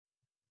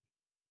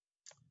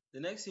The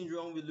next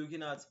syndrome we're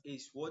looking at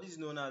is what is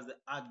known as the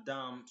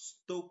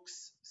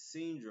Adams-Stokes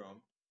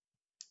Syndrome.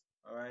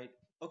 All right.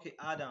 Okay,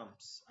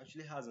 Adams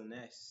actually has an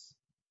S.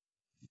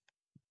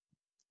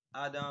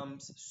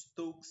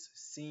 Adams-Stokes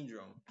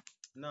Syndrome.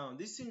 Now,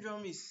 this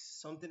syndrome is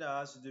something that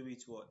has to do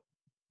with what?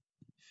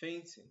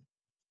 Fainting.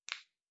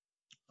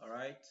 All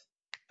right.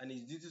 And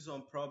it's due to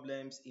some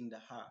problems in the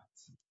heart.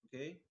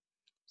 Okay.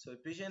 So the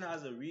patient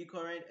has a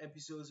recurrent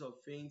episodes of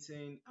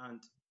fainting,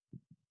 and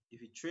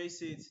if you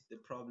trace it, the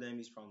problem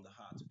is from the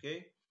heart.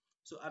 Okay.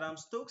 So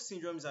Adams-Stokes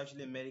syndrome is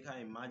actually a medical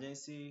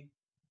emergency.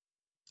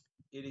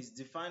 It is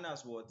defined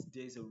as what?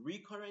 There is a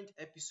recurrent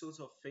episode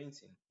of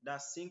fainting,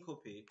 that's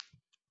syncope,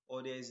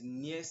 or there is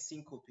near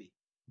syncope.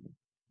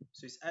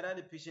 So it's either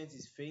the patient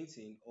is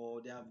fainting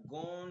or they have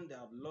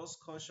lost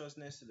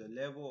consciousness to the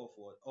level of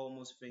what?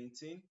 Almost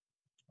fainting.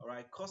 All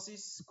right.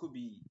 Causes could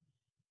be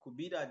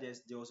that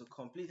there was a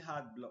complete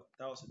heart block.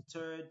 That was a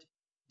third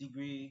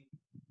degree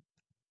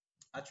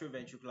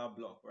atrioventricular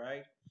block,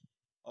 right?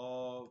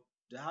 Or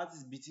the heart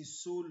is beating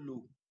so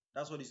low.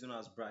 That's what is known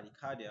as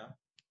bradycardia,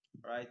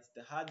 right?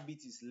 The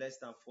heartbeat is less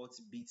than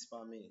 40 beats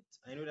per minute.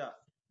 I know that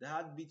the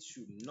heartbeat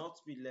should not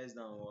be less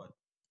than what?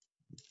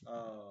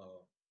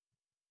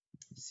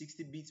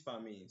 60 beats per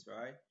minute,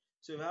 right?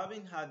 So if you're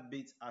having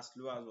heartbeat as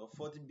low as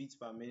 40 beats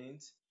per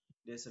minute,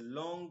 there's a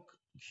long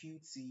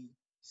QT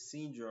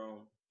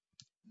syndrome.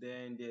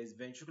 Then there's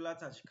ventricular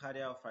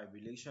tachycardia or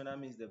fibrillation. That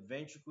means the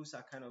ventricles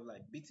are kind of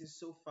like beating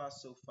so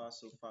fast, so fast,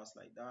 so fast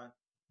like that.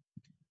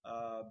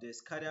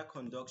 There's cardiac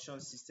conduction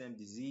system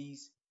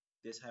disease.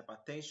 There's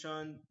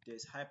hypertension.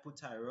 There's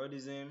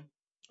hypothyroidism.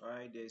 All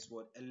right. There's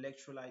what?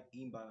 Electrolyte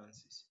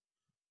imbalances.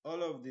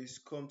 All of this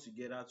come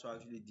together to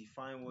actually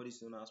define what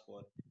is known as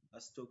what? A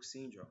Stokes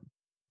syndrome.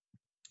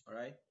 All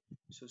right.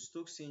 So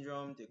Stokes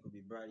syndrome, there could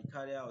be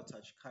bradycardia or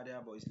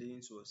tachycardia, but it's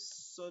leading to a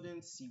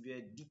sudden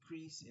severe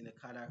decrease in the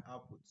cardiac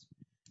output,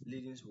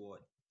 leading to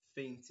what?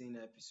 Fainting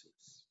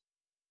episodes.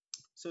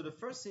 So the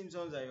first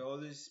symptoms that you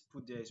always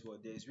put there is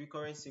what? There is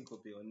recurrent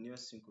syncope or near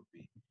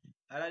syncope.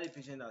 Either the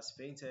patient has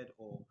fainted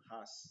or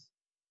has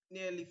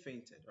nearly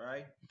fainted,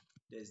 right?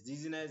 There's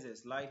dizziness,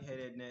 there's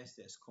lightheadedness,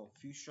 there's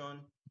confusion,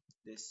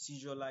 there's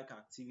seizure-like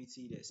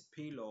activity, there's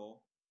pallor,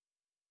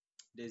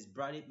 there's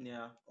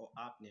bradypnea or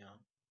apnea,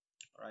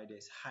 all right?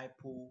 There's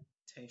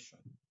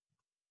hypotension,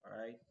 all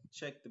right?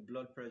 Check the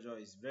blood pressure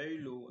is very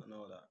low and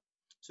all that.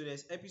 So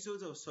there's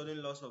episodes of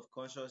sudden loss of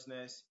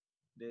consciousness.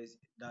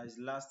 That is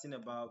lasting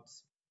about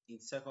in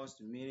seconds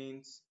to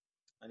minutes,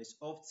 and it's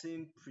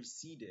often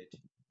preceded.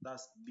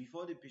 That's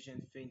before the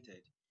patient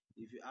fainted.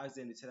 If you ask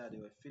them, they say that they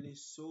were feeling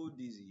so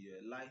dizzy,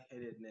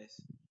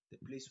 lightheadedness, the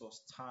place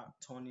was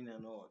turning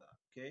and all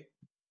that. Okay.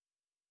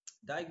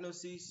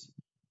 Diagnosis: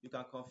 you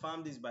can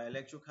confirm this by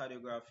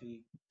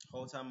electrocardiography,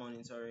 Holter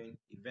monitoring,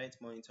 event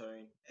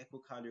monitoring,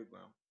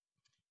 echocardiogram.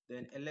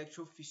 Then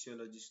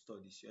electrophysiology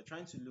studies. You're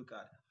trying to look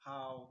at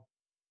how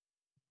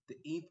the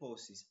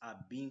impulses are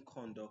being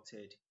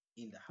conducted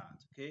in the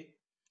heart. Okay.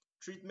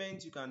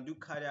 Treatment: you can do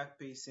cardiac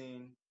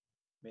pacing,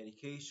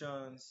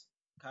 medications,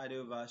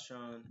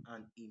 cardioversion,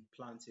 and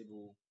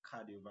implantable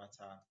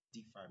cardioverter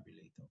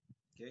defibrillator.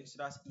 Okay, so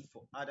that's it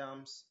for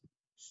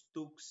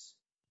Adams-Stokes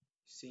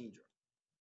syndrome.